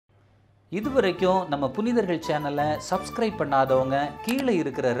இதுவரைக்கும் நம்ம புனிதர்கள் சேனலை சப்ஸ்கிரைப் பண்ணாதவங்க கீழே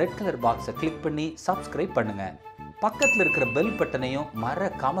இருக்கிற ரெட் கலர் பாக்ஸை கிளிக் பண்ணி சப்ஸ்கிரைப் பண்ணுங்க. பக்கத்தில் இருக்கிற பெல் பட்டனையும்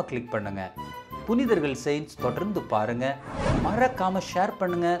மறக்காம கிளிக் பண்ணுங்க. புனிதர்கள் செயின்ஸ் தொடர்ந்து பாருங்க. மறக்காம ஷேர்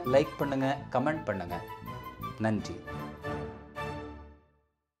பண்ணுங்க, லைக் பண்ணுங்க, கமெண்ட் பண்ணுங்க. நன்றி.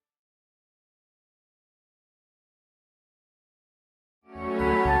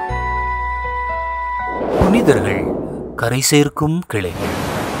 புனிதர்கள் கரை சேர்க்கும் கிளைகள்.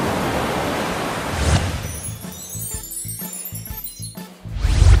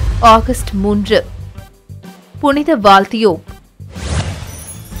 ஆகஸ்ட் 3 புனித வால்தியோப்.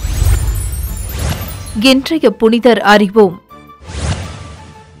 இன்றைய புனிதர் அறிவோம்.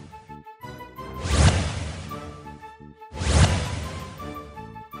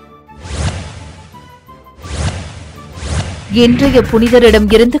 இன்றைய புனிதரிடம்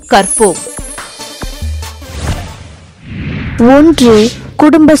இருந்து கற்போம். 1.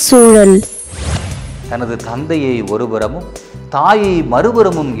 குடும்ப சூழல். தனது தந்தையை ஒருபுறமும் தாயை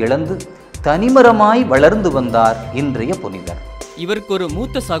மறுபுறமும் இழந்து தனிமரமாய் வளர்ந்து வந்தார் இன்றைய புனிதர். இவருக்கு ஒரு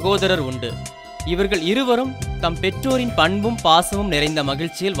மூத்த சகோதரர் உண்டு. இவர்கள் இருவரும் தம் பெற்றோரின் பண்பும் பாசமும் நிறைந்த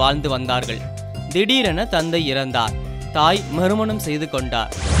மகிழ்ச்சியில் வாழ்ந்து வந்தார்கள். திடீரென தந்தை இறந்தார். தாய் மறுமணம் செய்து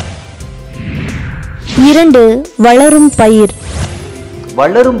கொண்டார். 2. வளரும் பயிர்.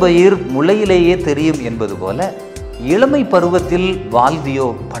 வளரும் பயிர் முளையிலேயே தெரியும் என்பது போல இளமை பருவத்தில் வால்தியோ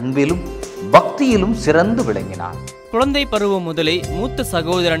பண்பிலும் பக்தியிலும் சிறந்து விளங்கினார். குழந்தை பருவம் முதலே மூத்த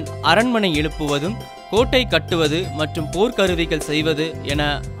சகோதரன் அரண்மனை எழுப்புவதும் கோட்டை கட்டுவது மற்றும் போர்க்கருவிகள் செய்வது என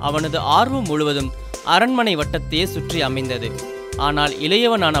அவனது ஆர்வம் முழுவதும் அரண்மனை வட்டத்தையே சுற்றி அமைந்தது. ஆனால்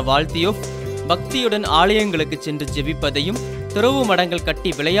இளையவனான வால்தியோப் பக்தியுடன் ஆலயங்களுக்கு சென்று ஜெபிப்பதையும் துறவு மடங்கள்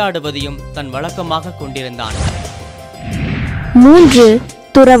கட்டி விளையாடுவதையும் தன் வழக்கமாக கொண்டிருந்தான். 3.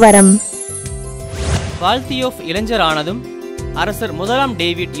 துறவரம். வால்தியோப் இளைஞரானதும் அரசர் 1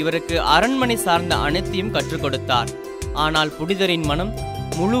 டேவிட் இவருக்கு அரண்மனை சார்ந்த அனைத்தையும் கற்றுக் கொடுத்தார். ஆனால் புனிதரின் மனம்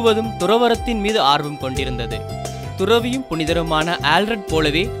முழுவதும் துறவரத்தின் மீது ஆர்வம் கொண்டிருந்தது. துறவியும் புனிதருமான ஆல்ரட்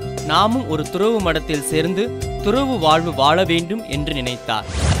போலவே நாமும் ஒரு துறவு மடத்தில் சேர்ந்து துறவு வாழ்வு வாழ வேண்டும் என்று நினைத்தார்.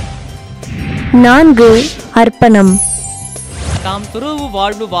 4. அர்ப்பணம். தாம் துறவு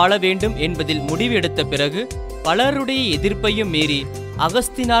வாழ்வு வாழ வேண்டும் என்பதில் முடிவு எடுத்த பிறகு பலருடைய எதிர்ப்பையும் மீறி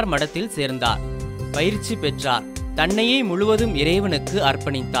அகஸ்தினார் மடத்தில் சேர்ந்தார். பயிற்சி பெற்றார். தன்னையே முழுவதும் இறைவனுக்கு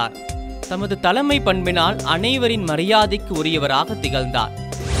அர்ப்பணித்தார். தமது தலைமை பண்பினால் அனைவரின் மரியாதைக்கு உரியவராக திகழ்ந்தார்.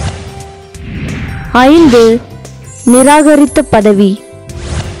 5. நிராகரித்த பதவி.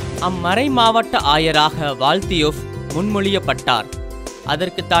 அம்மறை மாவட்ட ஆயராக வால்தியோப் முன்மொழியப்பட்டார்.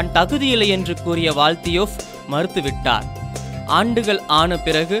 அதற்கு தான் தகுதியில்லை என்று கூறிய வால்தியோப் மறுத்துவிட்டார். ஆண்டுகள் ஆன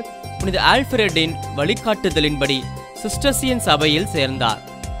பிறகு புனித ஆல்ஃபிரடின் வழிகாட்டுதலின்படி சிஸ்டர்சியன் சபையில் சேர்ந்தார்.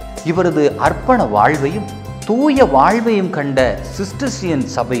 இவரது அர்ப்பண வாழ்வையும் தூய வாழ்வையும் கண்ட சிஸ்டர்சியன்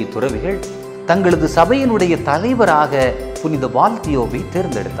சபை துறவிகள் தங்களது சபையினுடைய தலைவராக புனித வால்தியோவை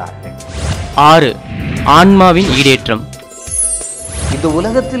தேர்ந்தெடுத்தார்கள். 6. ஆன்மாவின் ஈடேற்றம். இந்த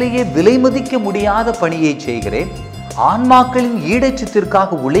உலகத்திலேயே விலை மதிக்க முடியாத பணியை செய்கிறேன், ஆன்மாக்களின்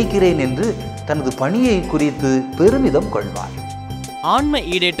ஈடேற்றத்திற்காக உழைக்கிறேன் என்று தனது பணியை குறித்து பெருமிதம் கொள்வார். ஆன்ம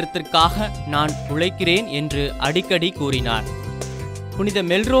ஈடேற்றத்திற்காக நான் உழைக்கிறேன் என்று அடிக்கடி கூறினார். புனித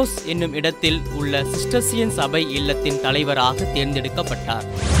மெல்ரோஸ் என்னும் இடத்தில் உள்ள சிஸ்டர்சியன் சபை இல்லத்தின் தலைவராக தேர்ந்தெடுக்கப்பட்டார்.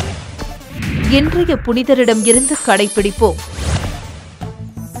 இன்றைய புனிதரிடம் இருந்து கடைபிடிப்போம்.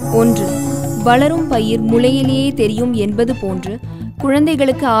 1. வளரும் பயிர் முளையிலேயே தெரியும் என்பது போன்று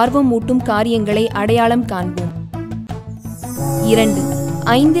குழந்தைகளுக்கு ஆர்வம் ஊட்டும் காரியங்களை அடையாளம் காண்போம். 2.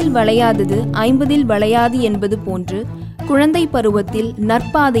 5 வளையாதது 50 வளையாது என்பது போன்று குழந்தை பருவத்தில்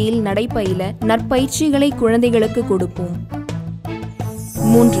நற்பாதையில் நடைபயில நற்பயிற்சிகளை குழந்தைகளுக்கு கொடுப்போம்.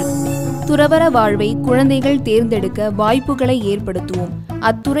 3. துறவற வாழ்வை குழந்தைகள் தேர்ந்தெடுக்க வாய்ப்புகளை ஏற்படுத்துவோம்.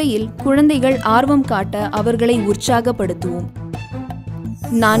 அத்துறையில் குழந்தைகள் ஆர்வம் காட்ட அவர்களை உற்சாகப்படுத்துவோம்.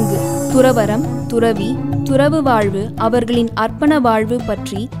 4. துறவரம், துறவி, துறவு வாழ்வு, அவர்களின் அர்ப்பண வாழ்வு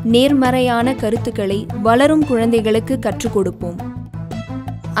பற்றி நேர்மறையான கருத்துக்களை வளரும் குழந்தைகளுக்கு கற்றுக் கொடுப்போம்.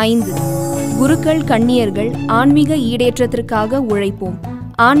 5. குருக்கள், கன்னியர்கள் ஆன்மீக ஈடேற்றத்திற்காக உழைப்போம்.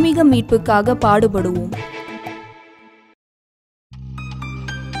 ஆன்மீக மீட்புக்காக பாடுபடுவோம்.